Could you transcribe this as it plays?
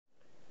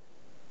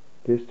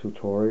This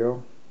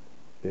tutorial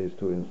is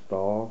to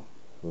install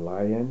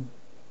Lion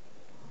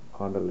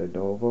on the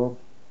Lenovo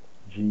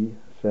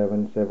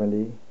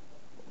G770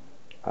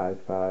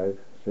 i5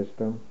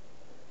 system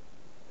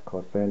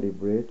called Sandy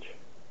Bridge.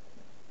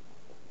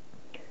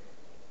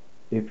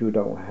 If you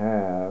don't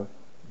have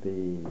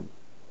the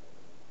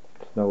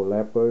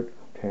Leopard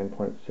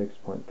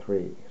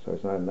 10.6.3, so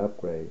it's not an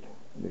upgrade,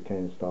 you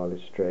can install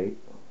it straight.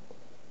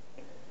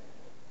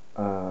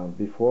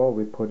 Before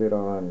we put it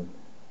on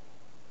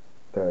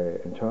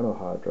the internal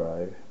hard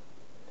drive,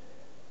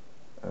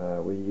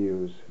 we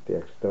use the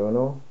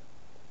external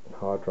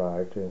hard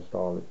drive to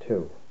install it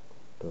too.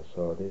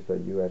 So this is a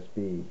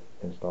USB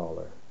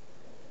installer.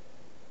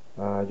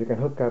 You can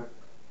hook up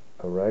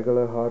a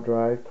regular hard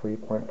drive,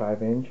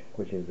 3.5 inch,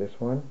 which is this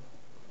one.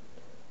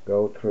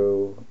 Go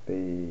through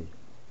the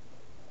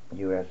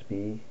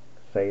USB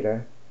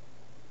SATA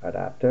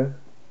adapter,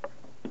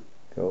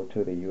 go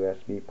to the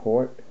USB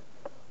port,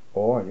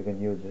 or you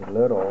can use this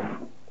little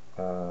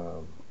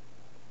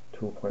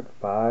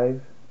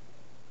 2.5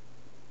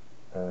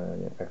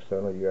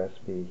 external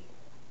USB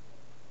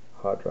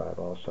hard drive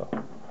also.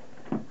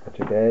 But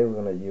today we're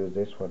going to use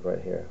this one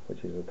right here,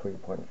 which is a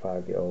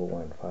 3.5, the old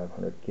one,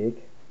 500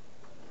 gig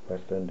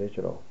Western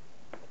Digital.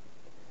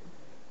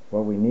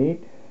 What we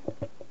need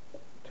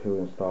to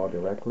install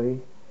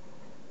directly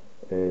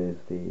is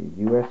the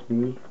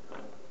USB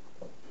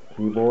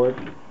keyboard,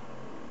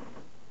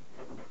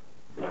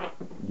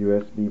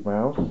 USB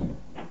mouse,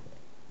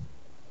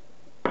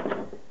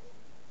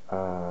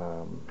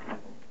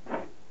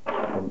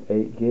 an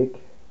 8 gig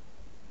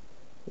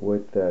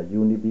with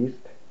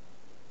Unibeast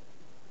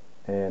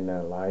and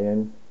a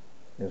Lion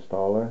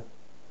installer.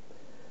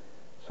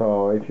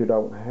 So if you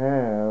don't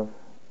have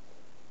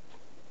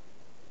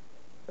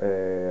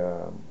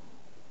a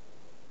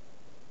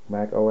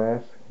Mac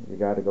OS, you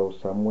got to go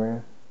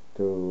somewhere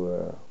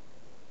to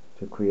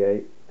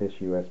create this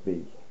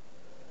USB.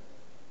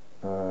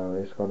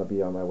 It's going to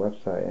be on my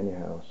website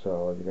anyhow,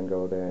 so you can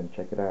go there and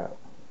check it out.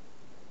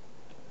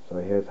 So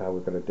here's how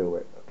we're going to do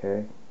it.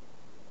 Okay,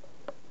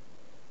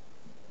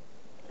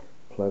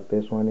 plug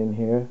this one in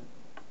here.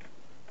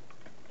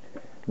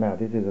 Now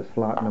this is a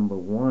slot number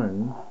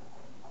 1,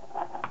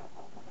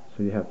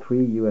 so you have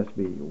 3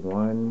 USB,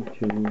 1,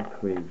 2,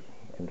 3,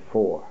 and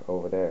 4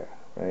 over there,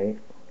 right?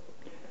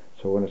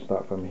 So we're going to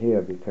start from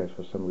here because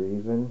for some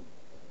reason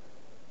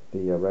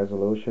the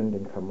resolution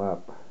didn't come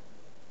up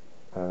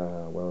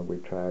when we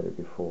tried it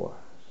before.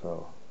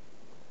 So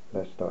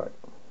let's start.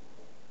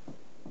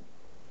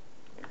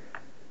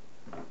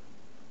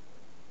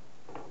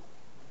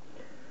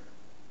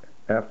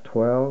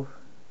 F12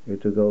 is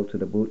to go to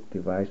the boot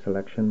device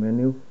selection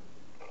menu.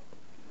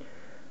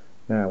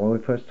 Now when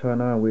we first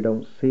turn on, we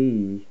don't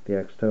see the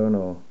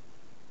external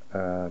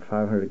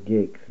 500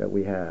 gig that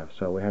we have,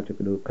 so we have to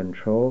do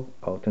Control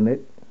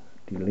Alternate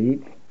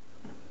Delete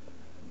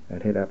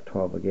and hit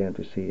F12 again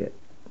to see it,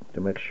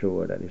 to make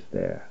sure that it's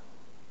there.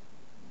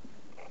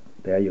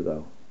 There you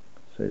go.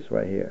 So it's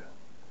right here.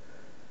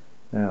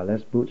 Now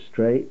let's boot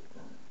straight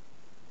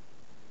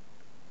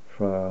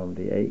from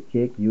the 8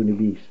 gig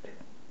Unibeast.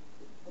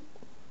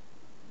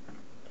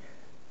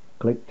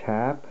 Click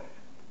Tab.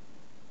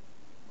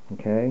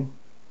 Okay.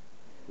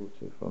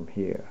 Boots it from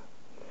here.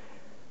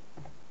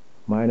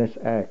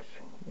 -X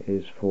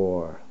is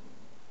for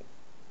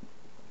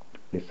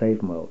the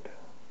safe mode.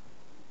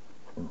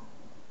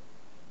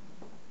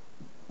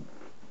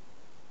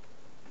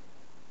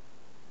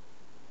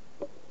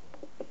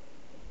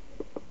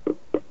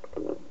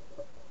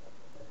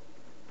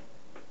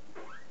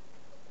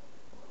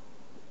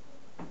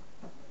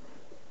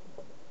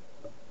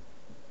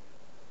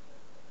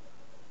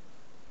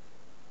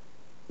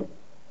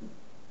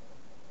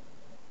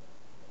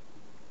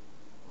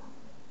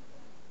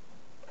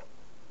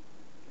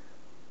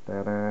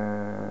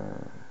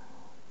 Ta-da!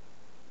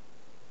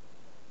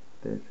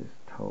 This is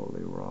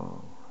totally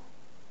wrong.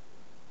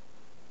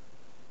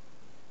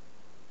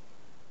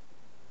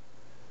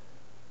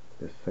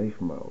 The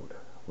safe mode,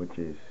 which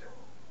is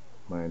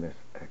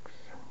 -X.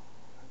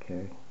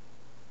 Okay.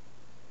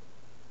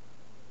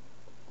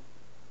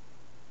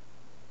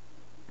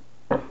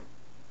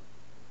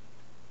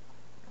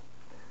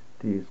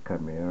 This is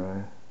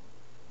Camera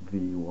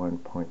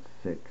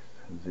V1.60.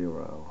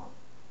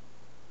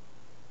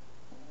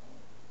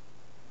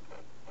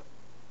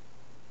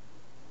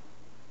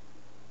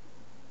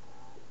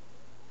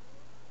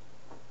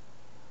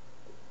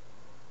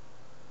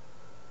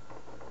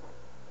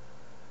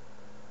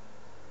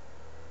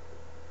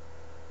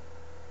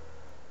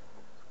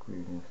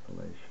 Screen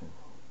installation.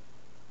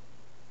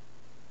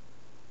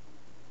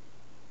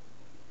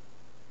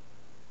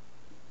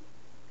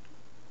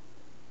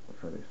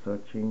 So they're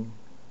searching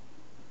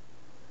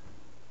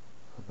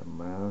for the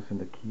mouse and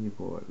the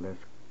keyboard. Let's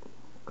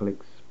click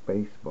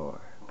spacebar.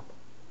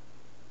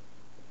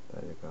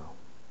 There you go.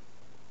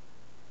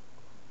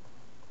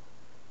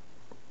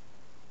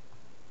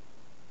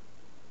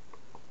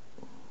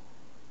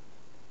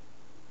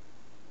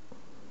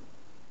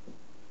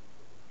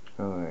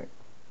 Alright.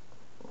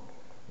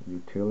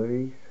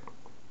 Utilities.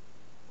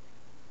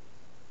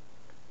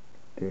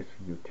 this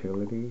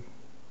utility.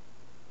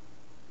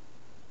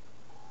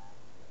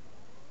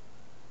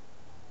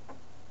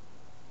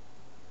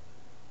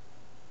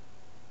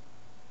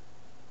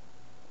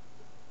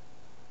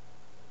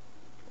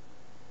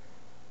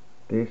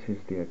 This is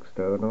the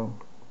external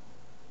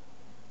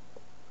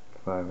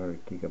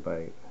 500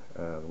 gigabyte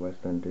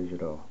Western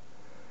Digital.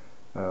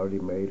 I already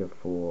made it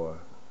for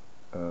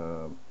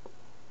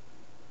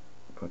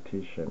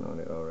partition on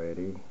it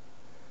already.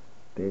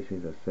 This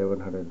is a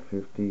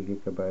 750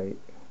 gigabyte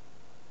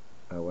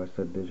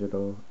Western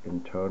Digital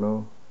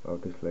internal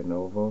of this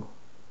Lenovo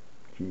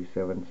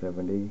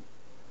G770.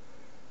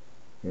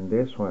 In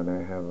this one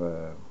I have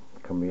a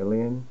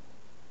Chameleon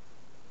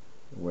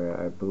where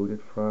I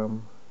booted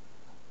from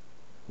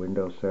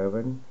Windows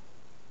 7,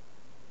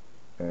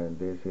 and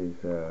this is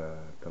the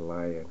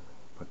Lion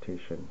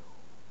partition.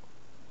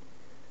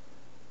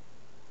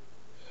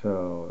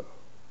 So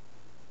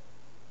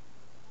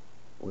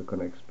we're going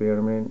to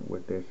experiment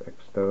with this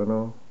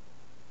external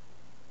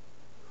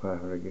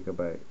 500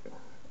 gigabyte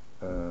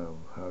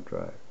hard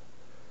drive.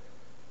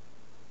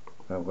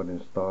 I'm going to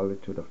install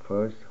it to the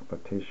first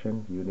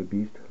partition,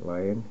 Unibeast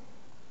Lion.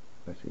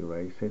 Let's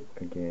erase it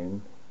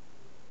again.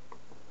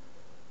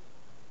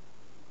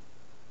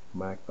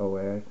 Mac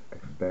OS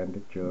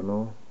Extended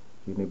Journal,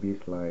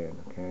 Unibeast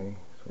Lion. Okay,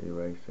 so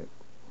erase it.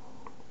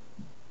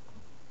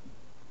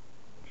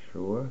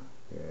 Sure,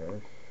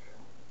 yes.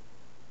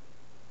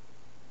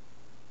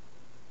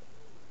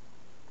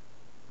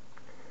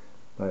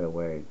 By the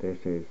way, this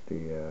is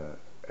the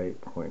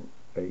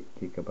 8.8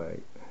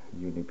 gigabyte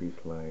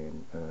Unibeast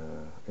Lion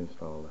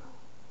installer.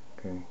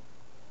 Okay.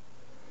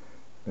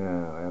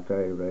 Now, after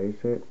I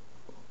erase it,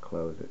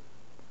 close it.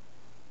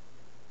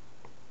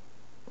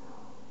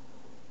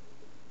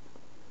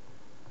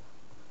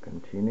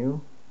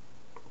 Continue.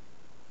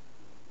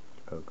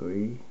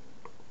 Agree.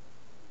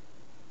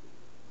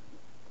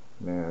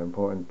 Now,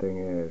 important thing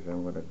is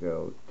I'm going to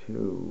go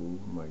to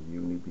my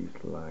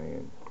Unibeast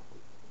Lion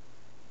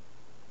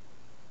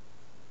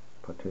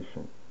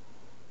partition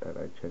that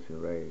I just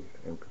erased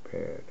and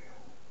prepared.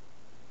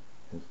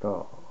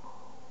 Install.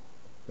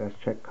 Let's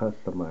check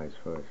customize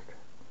first.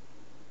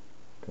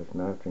 There's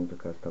nothing to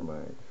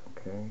customize.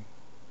 Okay.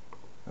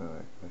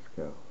 Alright, let's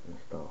go.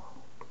 Install.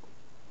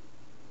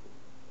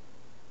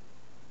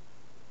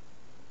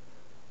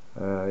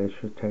 It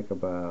should take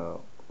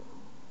about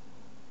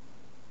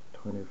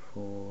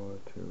 24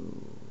 to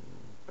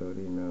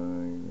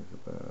 39 is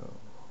about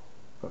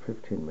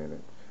 15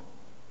 minutes.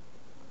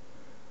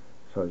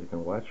 So you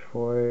can watch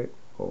for it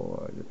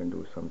or you can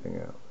do something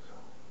else.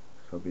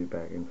 So be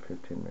back in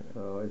 15 minutes.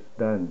 So it's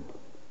done.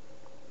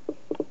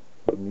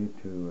 You need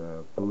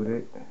to boot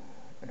it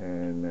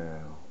and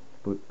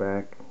boot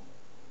back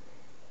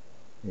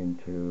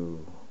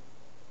into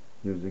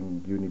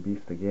using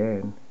Unibeast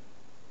again.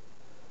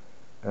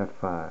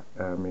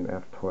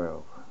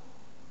 F12.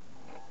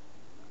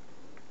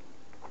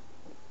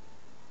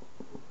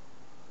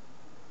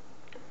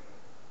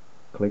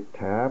 Click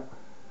tab.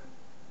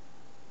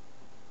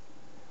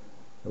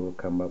 It will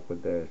come up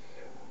with this.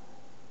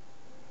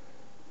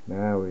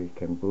 Now we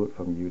can boot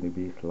from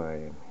Unibeast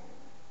Lion.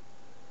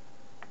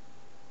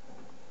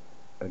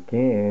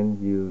 Again,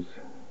 use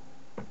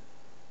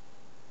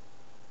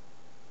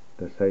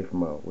the safe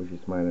mode, which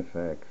is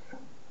 -X.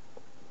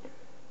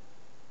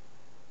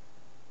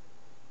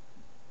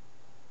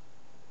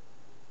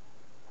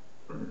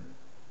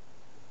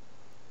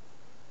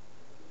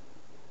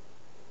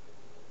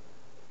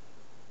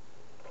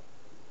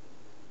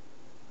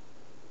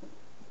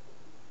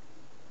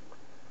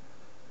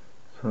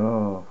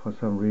 So for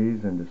some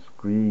reason the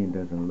screen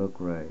doesn't look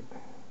right.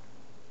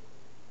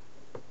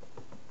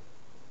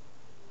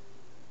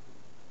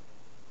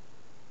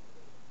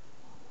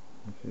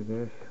 You see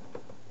this?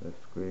 The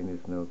screen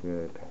is no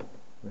good.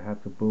 I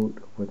have to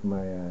boot with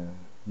my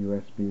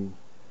USB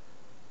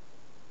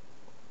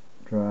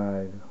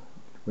drive,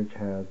 which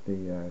has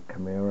the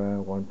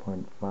camera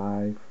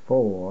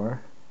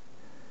 1.54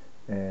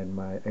 and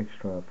my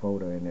extra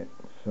folder in it.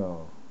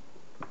 So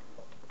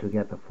to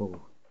get the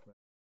full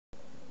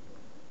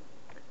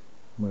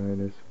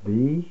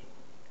 -V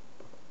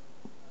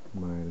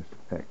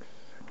 -X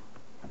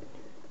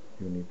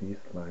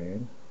Unibeast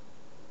Lion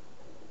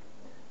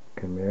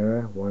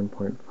camera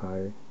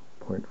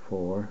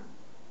 1.5.4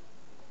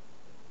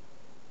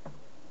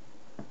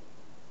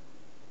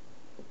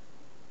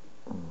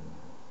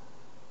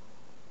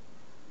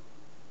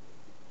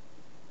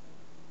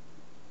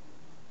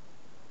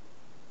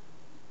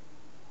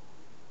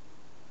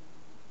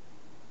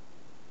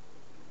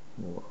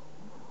 Whoa.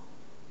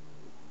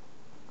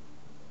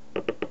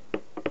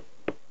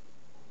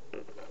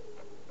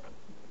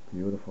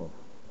 Beautiful.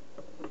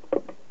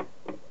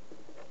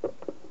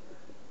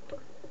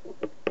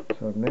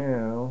 So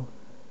now,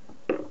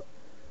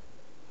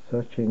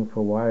 searching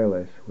for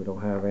wireless. We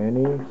don't have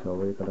any, so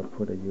we're going to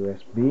put a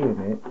USB in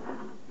it.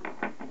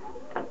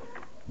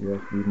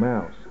 USB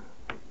mouse.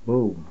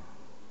 Boom.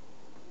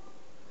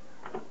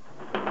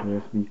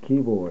 USB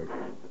keyboard.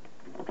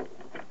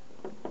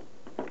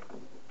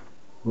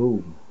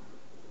 Boom.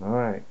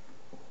 Alright.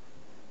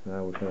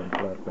 Now we can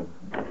unplug them.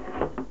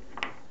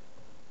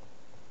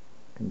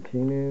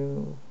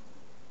 Continue.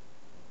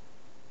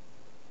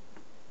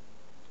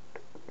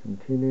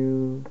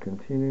 Continue,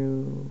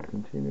 continue,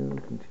 continue,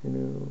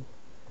 continue.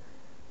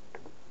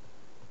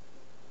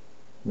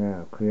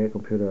 Now create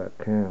computer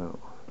account,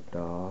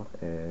 dog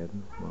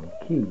and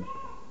monkey.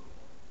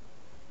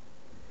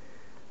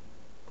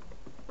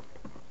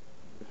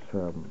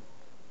 Some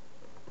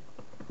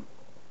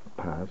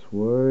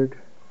password.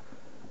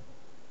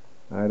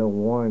 I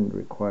don't want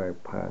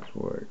required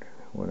password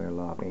when I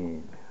log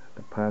in.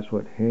 The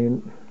password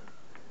hint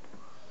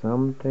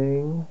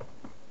something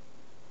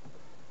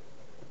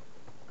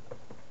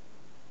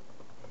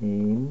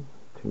in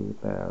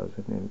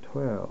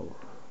 2012.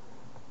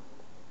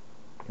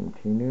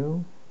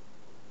 Continue.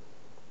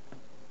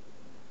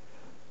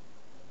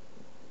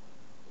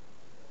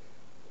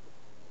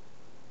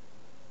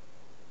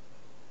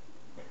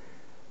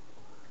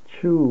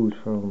 Choose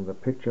from the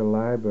picture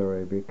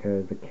library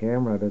because the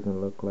camera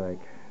doesn't look like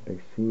they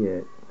see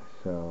it,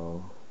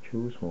 so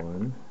choose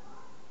one.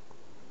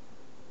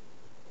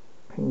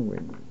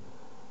 Penguin,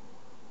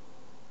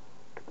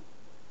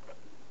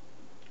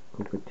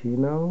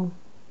 Cupertino,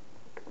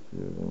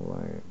 using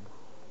lion.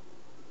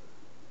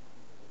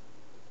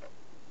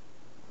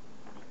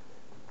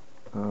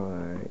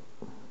 Alright,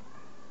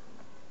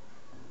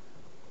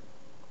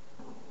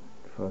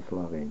 first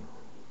login.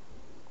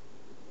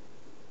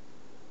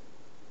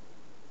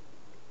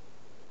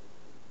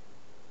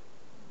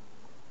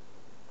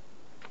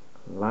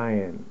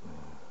 Lion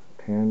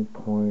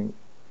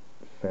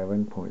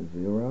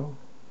 10.7.0.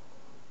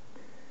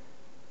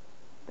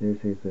 This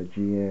is a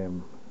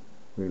GM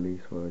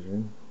release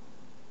version.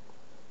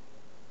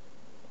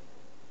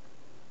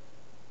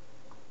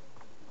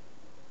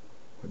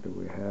 What do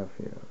we have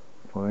here?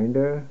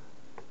 Finder,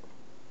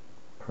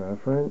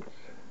 preference,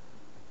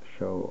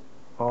 show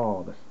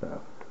all the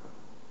stuff.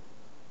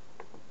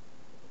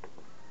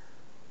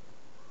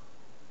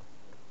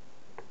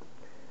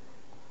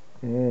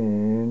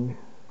 And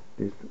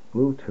this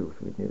Bluetooth,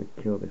 we need to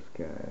kill this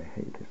guy. I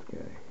hate this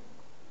guy.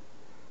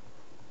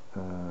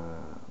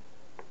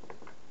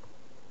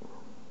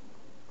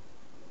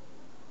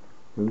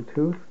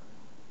 Bluetooth,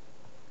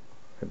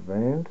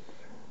 advance,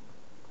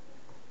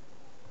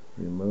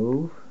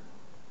 remove,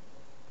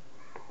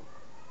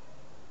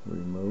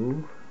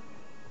 remove.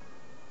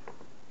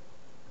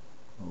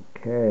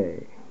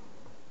 Okay.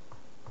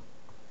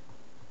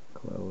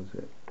 Close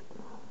it.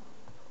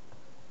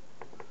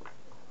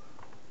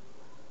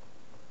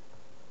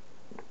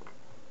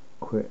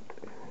 Quit.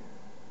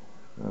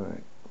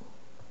 Alright.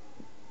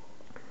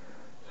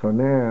 So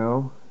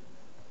now,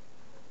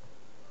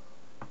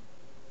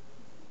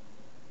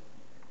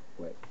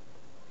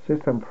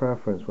 system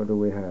preference, what do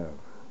we have?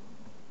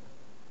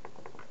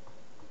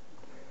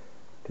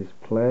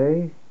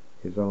 Display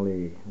is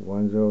only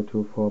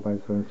 1024 by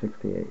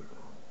 768.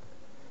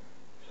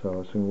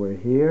 So since we're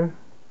here,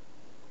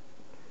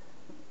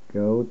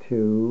 go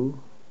to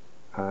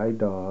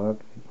iDog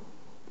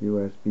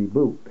USB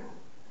boot.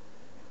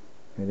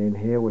 And in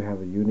here we have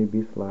a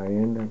Unibeast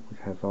Lion which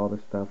has all the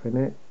stuff in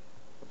it.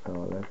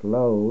 So let's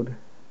load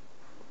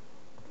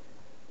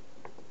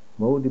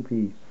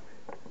Unibeast.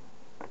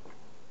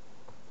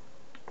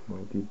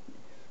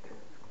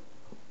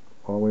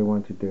 All we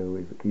want to do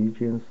is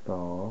easy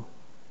install.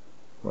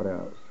 What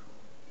else?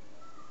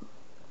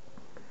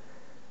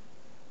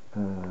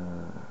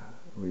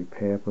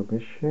 Repair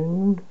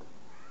permission.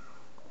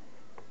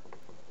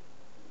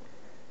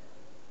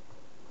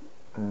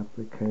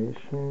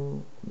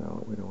 Application.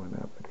 No, we don't want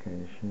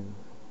application.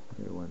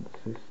 We want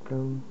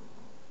system.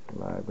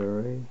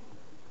 Library.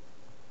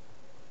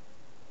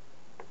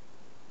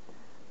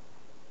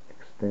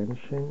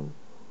 Extension.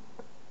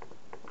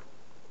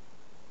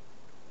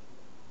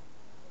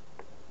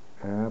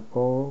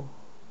 Apple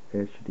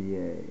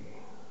HDA.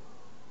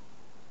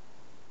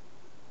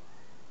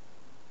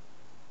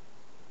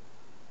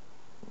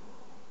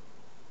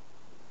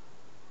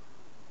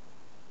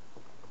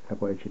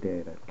 Apple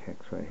HDA, that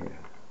kicks right here.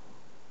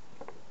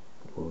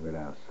 Move it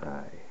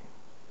outside.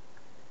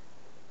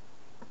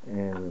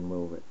 And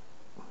remove it.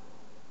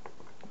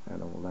 I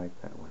don't like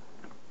that one.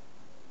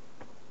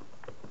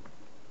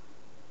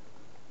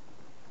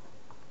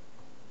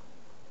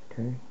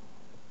 Okay.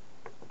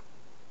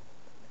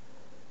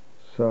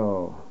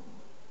 So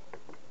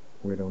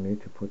we don't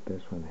need to put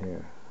this one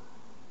here.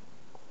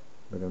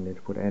 We don't need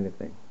to put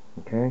anything.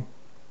 Okay.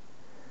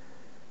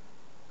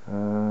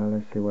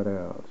 Let's see what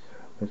else.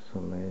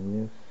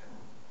 Miscellaneous.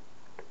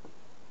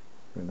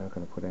 We're not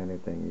going to put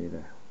anything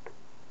either.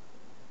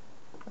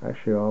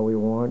 Actually, all we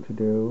want to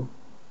do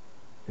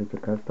is to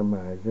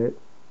customize it.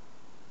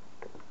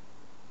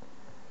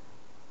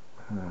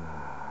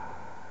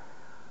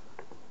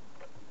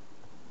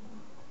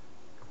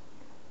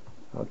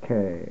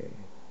 Okay.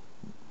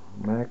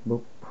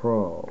 MacBook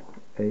Pro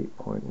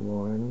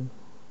 8.1.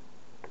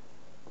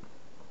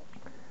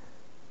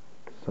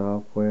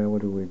 Software,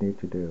 what do we need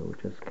to do?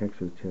 Just Kex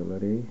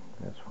utility,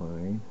 that's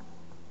fine.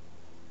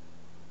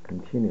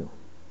 Continue.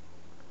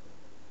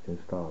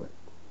 Install it.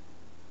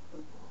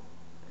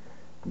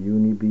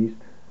 Unibeast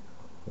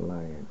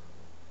Lion.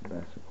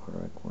 That's the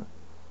correct one.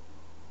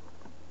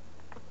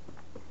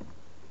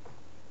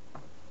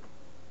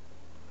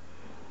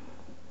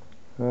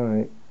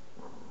 Alright,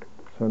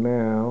 so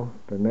now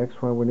the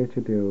next one we need to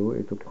do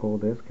is to pull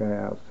this guy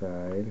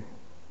outside,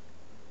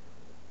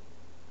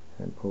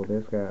 and pull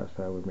this guy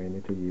outside. We may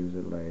need to use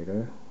it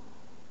later.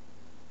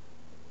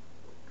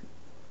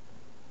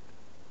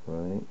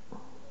 Right,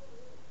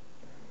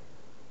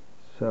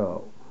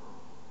 so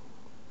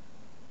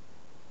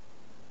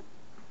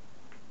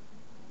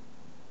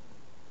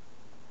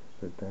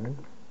is it done?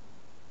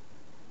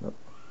 Nope.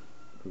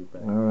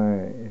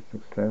 Alright, it's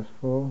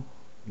successful.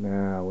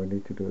 Now we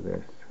need to do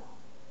this.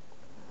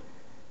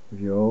 If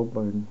you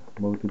open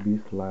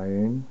Multi-Beast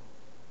Lion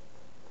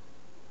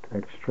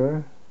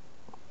Extra,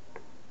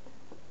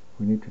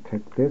 we need to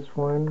take this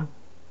one,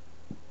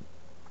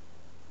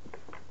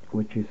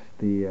 which is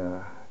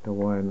the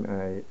one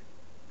I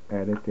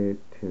edited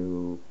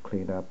to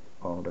clean up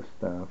all the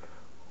stuff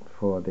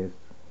for this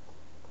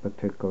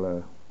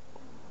particular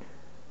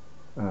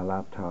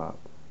laptop.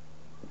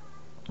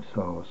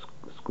 So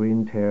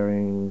screen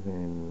tearings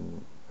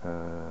and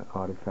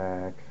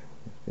artifacts,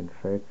 it's been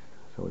fixed.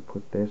 So we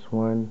put this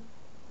one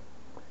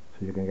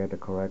so you can get the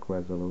correct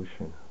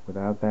resolution.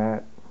 Without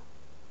that,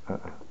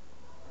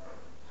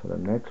 so the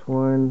next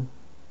one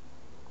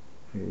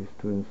is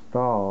to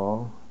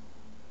install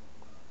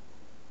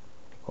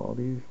all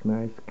these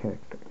nice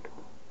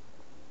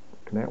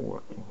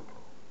networking.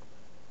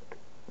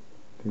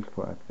 This is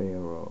for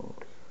Atheros.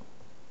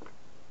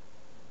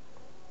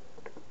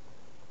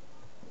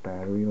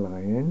 Battery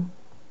Lion.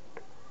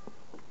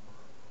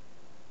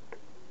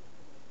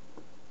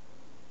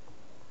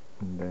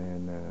 And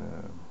then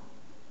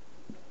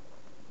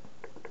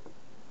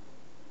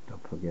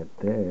don't forget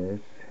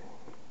this.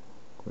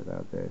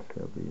 Without this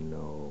there'll be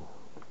no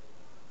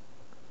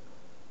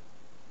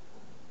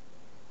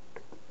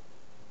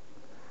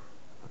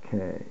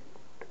okay.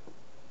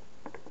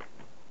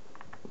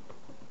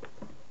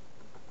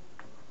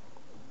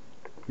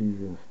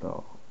 Easy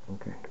install.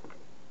 Okay.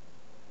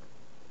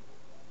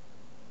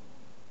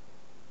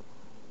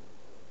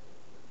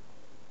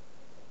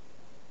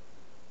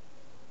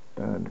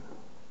 Done.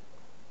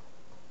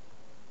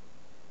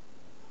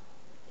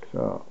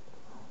 So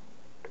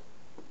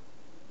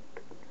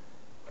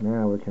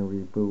now we can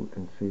reboot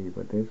and see,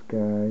 but this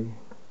guy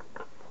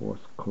force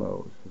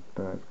close. If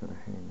that's gonna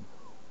hang.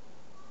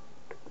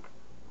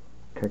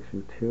 Text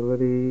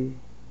utility.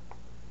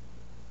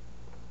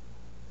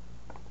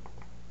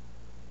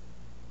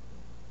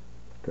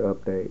 To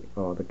update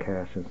all the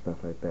cache and stuff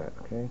like that,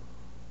 okay?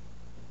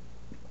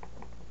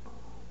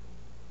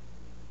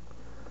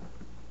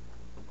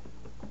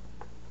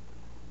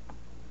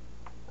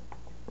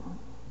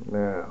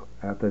 Now,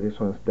 after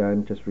this one's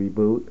done, just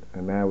reboot,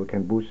 and now we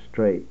can boot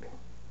straight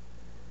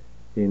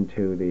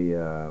into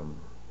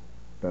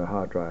the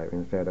hard drive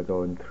instead of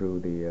going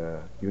through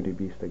the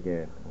Unibeast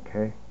again,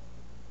 okay?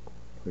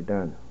 We're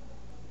done.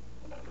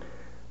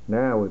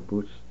 Now we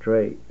boot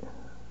straight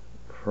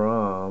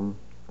from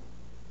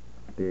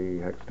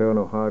the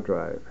external hard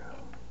drive.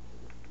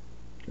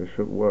 It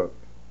should work.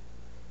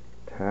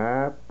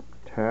 Tab,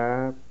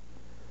 tab,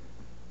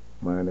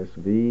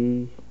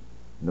 -V,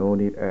 no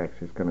need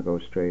X. It's gonna go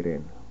straight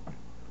in.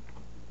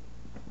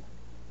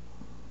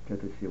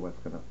 Get to see what's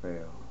gonna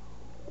fail.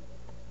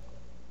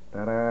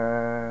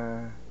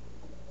 Ta-da!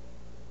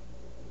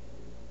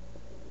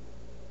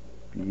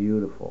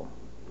 Beautiful.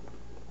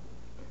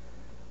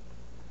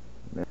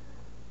 Now,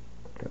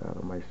 get out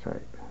of my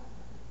sight.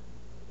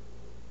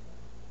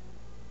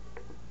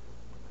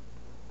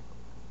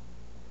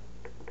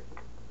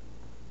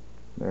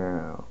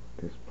 Now,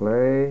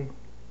 display,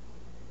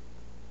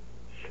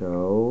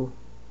 show,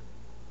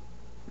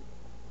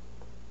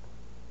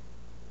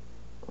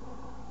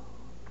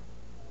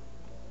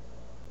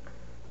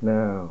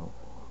 now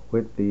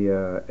with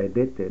the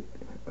edited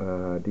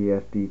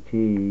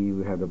DSDT,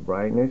 we have the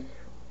brightness.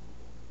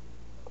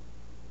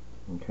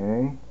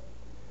 Okay,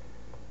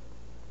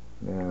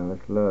 now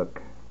let's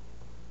look.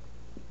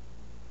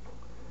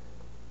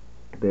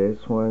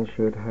 This one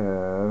should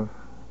have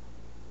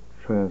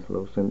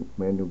translucent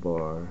menu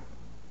bar.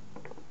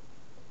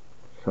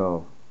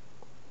 So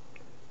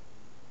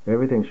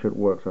everything should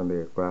work on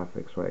the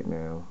graphics right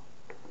now.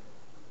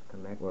 So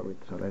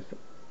let's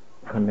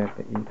connect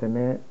the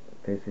Ethernet.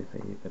 This is the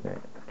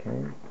Ethernet,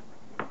 okay?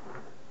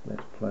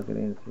 Let's plug it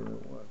in, see if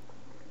it works.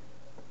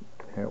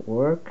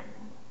 Network,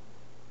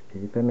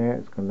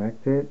 Ethernet is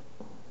connected.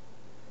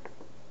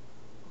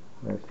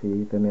 Let's see,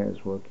 Ethernet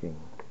is working.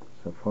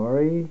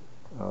 Safari,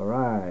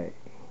 alright.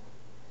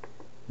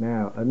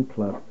 Now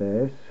unplug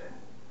this.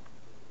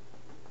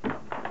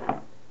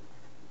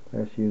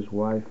 Let's use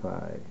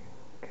Wi-Fi,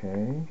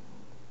 okay?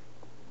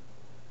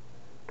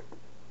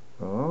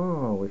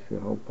 Oh, we see a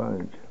whole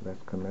bunch.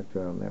 Let's connect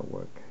to our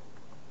network.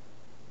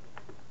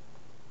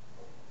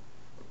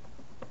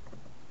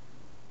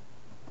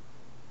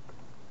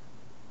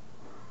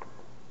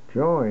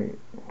 Join.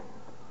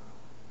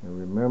 And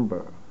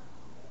remember,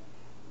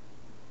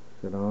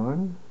 is it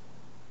on?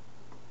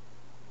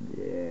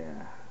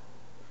 Yeah.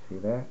 See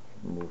that?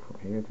 Move from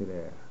here to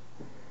there.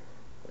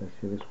 Let's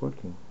see if it's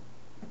working.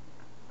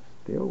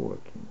 Still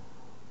working.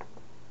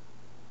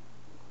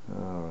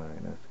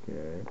 Alright, that's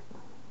good.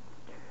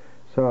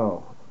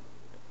 So,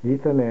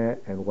 Ethernet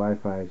and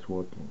Wi-Fi is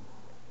working.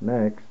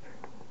 Next,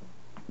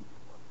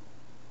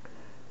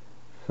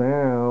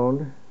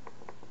 sound.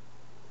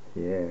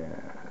 Yeah.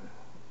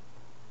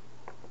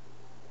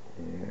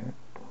 Yeah.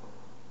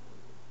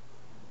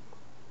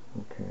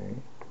 Okay.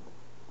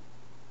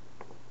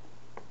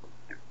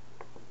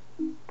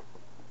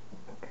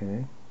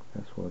 Okay,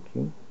 that's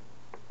working.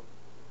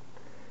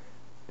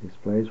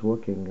 Display's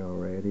working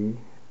already.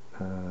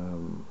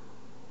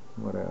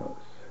 What else?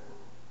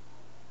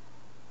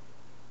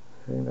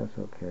 I think that's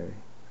okay.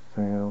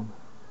 Sound.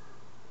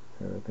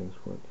 Everything's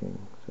working.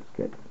 So it's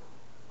good.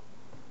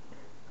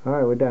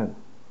 Alright, we're done.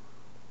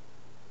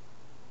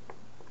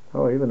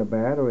 Oh, even a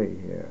battery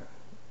here.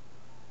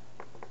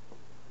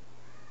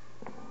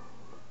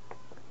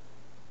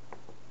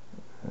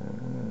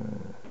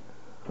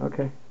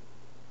 Okay.